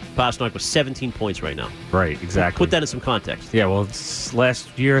 Pastrnak with 17 points right now. Right, exactly. Put that in some context. Yeah, well,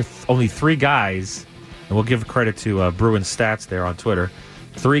 last year, only 3 guys, and we'll give credit to Bruins Stats there on Twitter,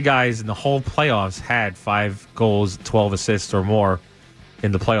 3 guys in the whole playoffs had 5 goals, 12 assists or more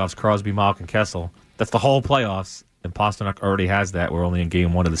in the playoffs, Crosby, Malkin, Kessel. That's the whole playoffs. And Pastrnak already has that. We're only in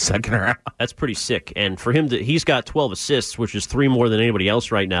Game 1 of the second round. That's pretty sick. And for him, he's got 12 assists, which is 3 more than anybody else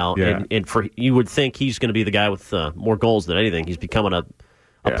right now. Yeah. And you would think he's going to be the guy with more goals than anything. He's becoming a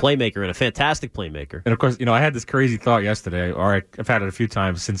playmaker and a fantastic playmaker. And, of course, I had this crazy thought yesterday, or I've had it a few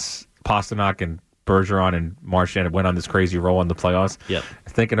times since Pastrnak and Bergeron and Marchand went on this crazy roll in the playoffs. Yep.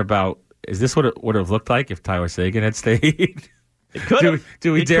 Thinking about, is this what it would have looked like if Tyler Seguin had stayed? It could have.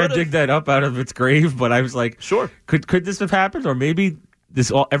 Do we dare dig that up out of its grave? But I was like, sure. Could this have happened? Or maybe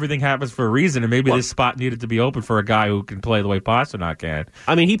everything happens for a reason, and maybe this spot needed to be open for a guy who can play the way Pasternak can.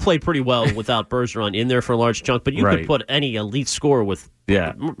 I mean, he played pretty well without Bergeron in there for a large chunk, but you could put any elite scorer with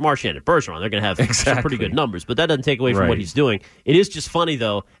Marchand and Bergeron. They're going to have some pretty good numbers, but that doesn't take away from what he's doing. It is just funny,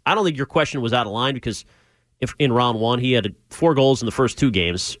 though. I don't think your question was out of line because if in round one he had 4 goals in the first 2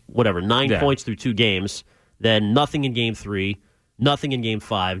 games, 9 points through 2 games, then nothing in Game 3, nothing in Game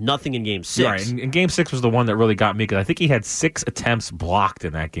 5, nothing in Game 6. Right, and Game 6 was the one that really got me because I think he had 6 attempts blocked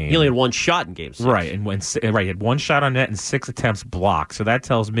in that game. He only had 1 shot in Game 6. Right, he had 1 shot on net and 6 attempts blocked. So that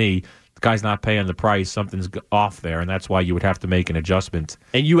tells me the guy's not paying the price. Something's off there, and that's why you would have to make an adjustment.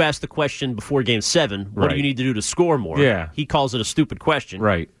 And you asked the question before Game 7, what do you need to do to score more? Yeah. He calls it a stupid question.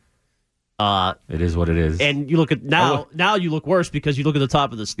 Right. It is what it is. And you look at now you look worse because you look at the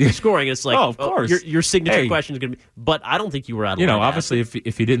top of the scoring. It's like, of course. Your signature question is going to be. But I don't think you were out of line. Obviously,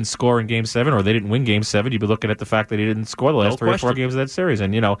 if he didn't score in Game 7 or they didn't win Game 7, you'd be looking at the fact that he didn't score the last 3 or 4 games of that series.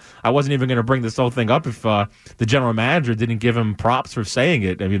 And, I wasn't even going to bring this whole thing up if the general manager didn't give him props for saying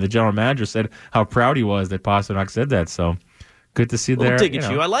it. I mean, the general manager said how proud he was that Pasternak said that. So good to see their. Dig at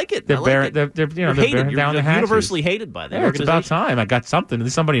you. I like it. They're bearing down the hatches. Universally hated by that. It's about time. I got something.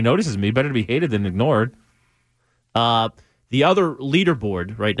 Somebody notices me. Better to be hated than ignored. The other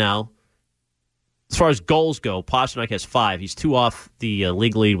leaderboard right now, as far as goals go, Pasternak has 5. He's 2 off the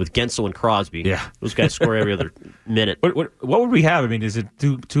league lead with Gensel and Crosby. Yeah, those guys score every other minute. What would we have? I mean, is it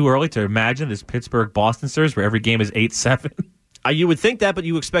too early to imagine this Pittsburgh-Boston series where every game is 8-7? You would think that, but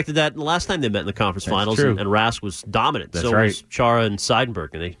you expected that the last time they met in the conference finals, and Rask was dominant. That's right. Was Chara and Seidenberg,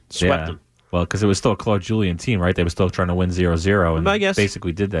 and they swept them. Well, because it was still a Claude Julien team, right? They were still trying to win 0-0, and I guess,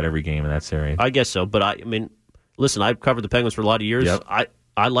 basically did that every game in that series. I guess so, but I mean, listen, I've covered the Penguins for a lot of years. Yep.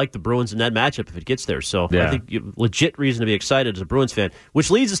 I like the Bruins in that matchup if it gets there, so I think legit reason to be excited as a Bruins fan, which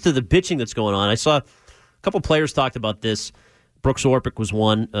leads us to the bitching that's going on. I saw a couple players talked about this. Brooks Orpik was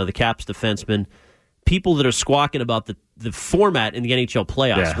one, the Caps defenseman. People that are squawking about the format in the NHL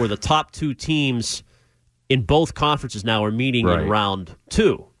playoffs where the top 2 teams in both conferences now are meeting in round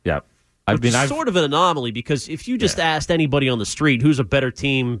 2. Yeah. It's sort of an anomaly because if you just asked anybody on the street who's a better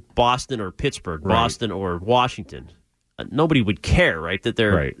team, Boston or Pittsburgh, Boston or Washington, nobody would care, right? That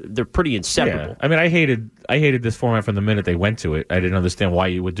they're pretty inseparable. Yeah. I mean, I hated this format from the minute they went to it. I didn't understand why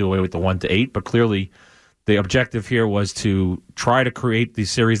you would do away with the 1-8, but clearly the objective here was to try to create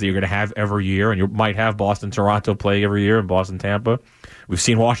these series that you're going to have every year, and you might have Boston-Toronto play every year and Boston-Tampa. We've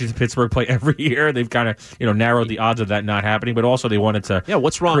seen Washington-Pittsburgh play every year. They've kind of narrowed the odds of that not happening, but also they wanted to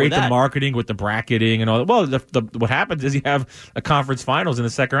what's wrong create with that? The marketing with the bracketing and all that. Well, what happens is you have a conference finals in the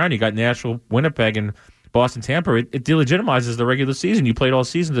second round. You got Nashville, Winnipeg, and Boston-Tampa. It delegitimizes the regular season. You played all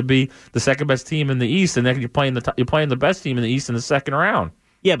season to be the second best team in the East, and then you're playing the best team in the East in the second round.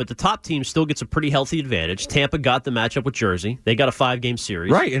 Yeah, but the top team still gets a pretty healthy advantage. Tampa got the matchup with Jersey. They got a 5-game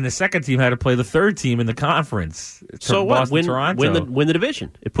series. Right, and the second team had to play the third team in the conference. So what? Toronto. Win the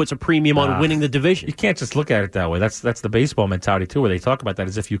division. It puts a premium on winning the division. You can't just look at it that way. That's the baseball mentality, too, where they talk about that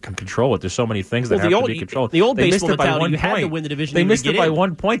as if you can control it. There's so many things that have to be controlled. The old baseball mentality, you had to win the division. They missed it by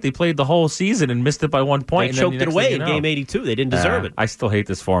 1 point. They played the whole season and missed it by 1 point. They choked it away in Game 82. They didn't deserve it. I still hate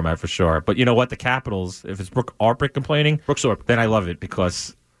this format for sure. But you know what? The Capitals, if it's Brooks Orpik complaining, then I love it because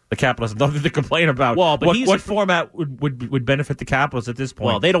the Capitals have nothing to complain about. Well, but what format would benefit the Capitals at this point?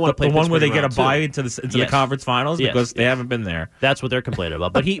 Well, they don't want to play the one where they get a Pittsburgh bye into the conference finals because they haven't been there. That's what they're complaining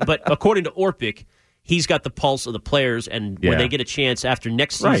about. But according to Orpik, he's got the pulse of the players, and when they get a chance after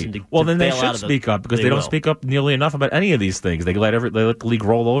next season then they should speak up because they don't speak up nearly enough about any of these things. They let the league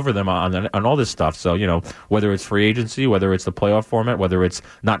roll over them on all this stuff. So whether it's free agency, whether it's the playoff format, whether it's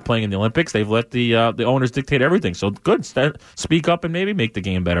not playing in the Olympics, they've let the owners dictate everything. So good, speak up and maybe make the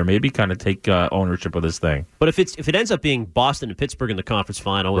game better. Maybe kind of take ownership of this thing. But if it ends up being Boston and Pittsburgh in the conference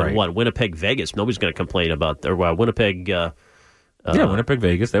final, and Winnipeg Vegas, nobody's going to complain about Winnipeg. Winnipeg,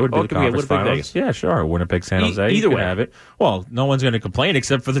 Vegas. That would be the conference finals. Vegas. Yeah, sure. Winnipeg, San Jose. Either way, have it. Well, no one's going to complain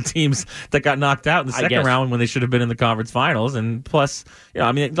except for the teams that got knocked out in the second round when they should have been in the conference finals. And plus,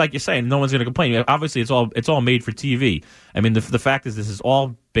 like you're saying, no one's going to complain. Obviously, it's all made for TV. I mean, the fact is, this is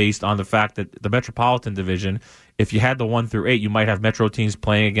all based on the fact that the Metropolitan Division, if you had the 1 through 8, you might have Metro teams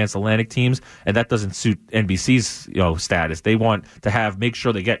playing against Atlantic teams, and that doesn't suit NBC's status. They want to make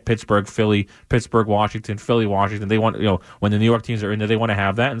sure they get Pittsburgh, Philly, Pittsburgh, Washington, Philly, Washington. They want when the New York teams are in there, they want to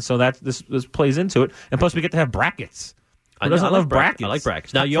have that, and so this plays into it. And plus, we get to have brackets. Who doesn't love brackets? I like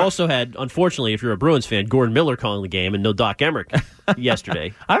brackets. Now, you also had, unfortunately, if you're a Bruins fan, Gordon Miller calling the game and no Doc Emmerich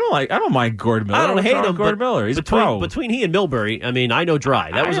yesterday. I don't mind Gordon Miller. I don't hate him. Gordon Miller. He's a pro. Between he and Milbury, I mean, I know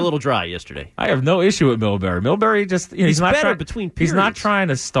dry. That was a little dry yesterday. I have no issue with Milbury. Milbury just he's not better between periods. He's not trying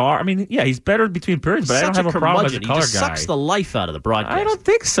to star. I mean, yeah, he's better between periods, but I don't have a problem as a color guy. He just sucks the life out of the broadcast. I don't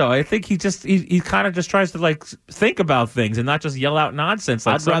think so. I think he kind of just tries to like think about things and not just yell out nonsense.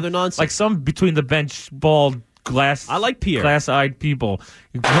 Like I'd rather nonsense. Like some between the bench bald glass. I like Pierre. Glass-eyed people.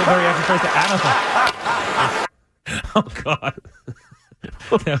 Milbury actually tries to analyze. Oh God.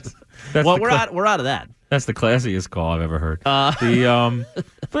 We're out of that. That's the classiest call I've ever heard. But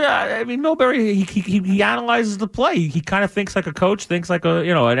yeah, I mean, Milbury he analyzes the play. He kind of thinks like a coach, thinks like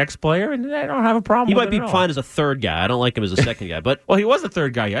an ex-player, and I don't have a problem. He with might be fine as a third guy. I don't like him as a second guy, but well, he was the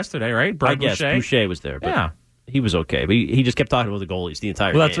third guy yesterday, right? I guess Boucher was there. But yeah. He was okay, but he just kept talking about the goalies the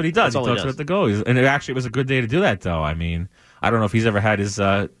entire game. Well, that's what he does. He talks about the goalies, and it was a good day to do that, though. I mean, I don't know if he's ever had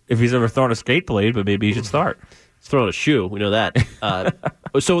if he's ever thrown a skate blade, but maybe he should start. He's throwing a shoe. We know that.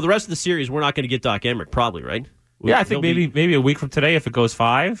 So the rest of the series, we're not going to get Doc Emmerich, probably, right? Yeah, I think maybe a week from today, if it goes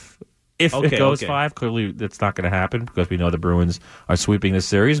 5. If it goes 5, clearly that's not going to happen because we know the Bruins are sweeping this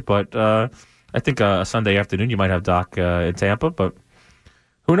series. But I think a Sunday afternoon you might have Doc in Tampa, but.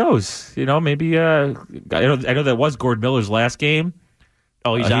 Who knows? Maybe I know that was Gordon Miller's last game.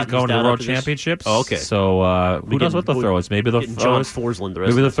 Oh, he's going to the World Championships. Oh, okay. So who knows what they'll throw us? Maybe they'll throw John Forsland.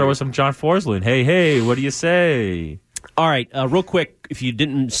 Maybe they'll throw us some John Forsland. Hey, what do you say? All right, real quick, if you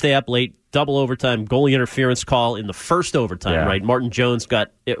didn't stay up late, double overtime goalie interference call in the first overtime. Right? Martin Jones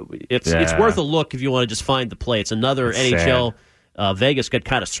got it. It's worth a look if you want to just find the play. It's another NHL. Vegas got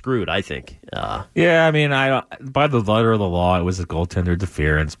kind of screwed, I think. Yeah, I mean, by the letter of the law, it was a goaltender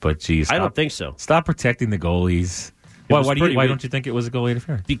interference, but geez. I don't think so. Stop protecting the goalies. Why don't you think it was a goalie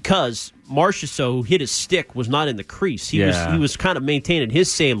interference? Because Marchessault, who hit his stick, was not in the crease. He was kind of maintaining his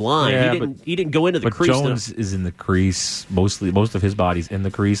same line. Yeah, he didn't go into the crease. But Jones is in the crease. Most of his body's in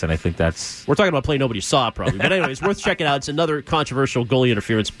the crease, and I think that's... We're talking about play nobody saw, probably. But anyway, it's worth checking out. It's another controversial goalie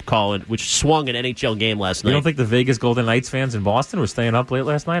interference call, which swung an NHL game last night. You don't think the Vegas Golden Knights fans in Boston were staying up late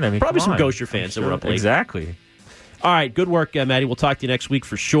last night? I mean, probably some Gosher fans that were up late. Exactly. All right, good work, Maddie. We'll talk to you next week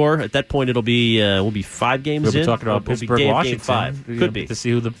for sure. At that point, we'll be 5 games in. We'll be talking about Pittsburgh, Washington. Game 5. Could be. To see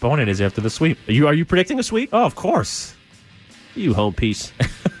who the opponent is after the sweep. Are you predicting a sweep? Oh, of course. You home piece.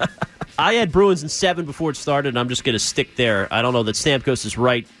 I had Bruins in 7 before it started, and I'm just going to stick there. I don't know that Stamkos is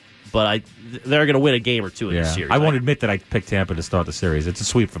right, but they're going to win a game or two in this series. I won't admit that I picked Tampa to start the series. It's a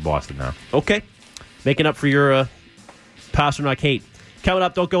sweep for Boston now. Okay. Making up for your Pasternak hate. Coming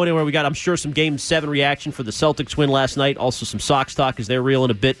up, don't go anywhere. We got, I'm sure, some Game 7 reaction for the Celtics win last night. Also some Sox talk as they're reeling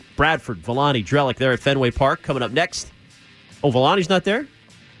a bit. Bradford, Villani, Drellick there at Fenway Park. Coming up next. Oh, Villani's not there?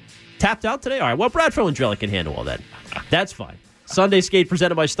 Tapped out today? All right, well, Bradford and Drellick can handle all that. That's fine. Sunday Skate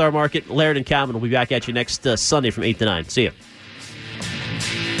presented by Star Market. Laird and Calvin will be back at you next Sunday from 8 to 9. See you.